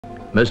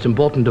Most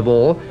important of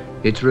all,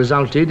 it's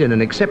resulted in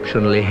an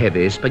exceptionally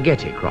heavy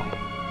spaghetti crop.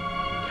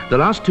 The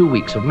last 2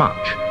 weeks of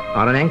March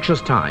are an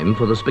anxious time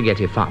for the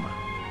spaghetti farmer.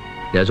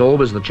 There's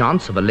always the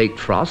chance of a late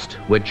frost,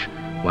 which,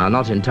 while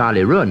not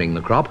entirely ruining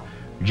the crop,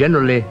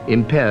 generally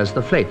impairs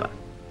the flavor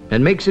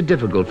and makes it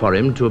difficult for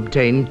him to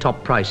obtain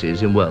top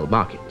prices in world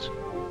markets.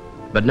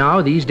 But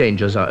now these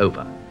dangers are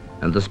over,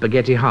 and the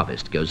spaghetti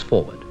harvest goes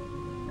forward.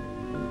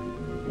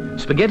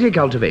 Spaghetti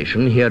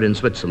cultivation here in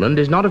Switzerland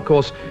is not, of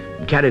course,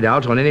 carried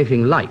out on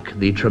anything like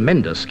the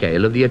tremendous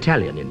scale of the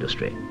Italian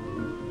industry.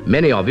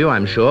 Many of you,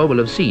 I'm sure, will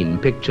have seen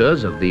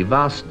pictures of the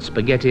vast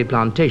spaghetti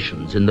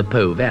plantations in the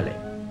Po Valley.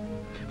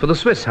 For the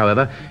Swiss,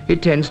 however,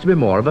 it tends to be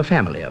more of a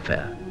family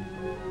affair.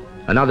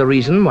 Another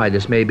reason why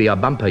this may be a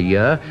bumper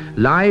year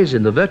lies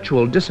in the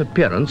virtual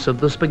disappearance of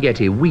the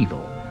spaghetti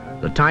weevil,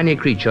 the tiny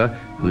creature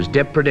whose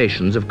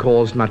depredations have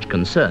caused much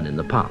concern in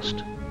the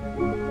past.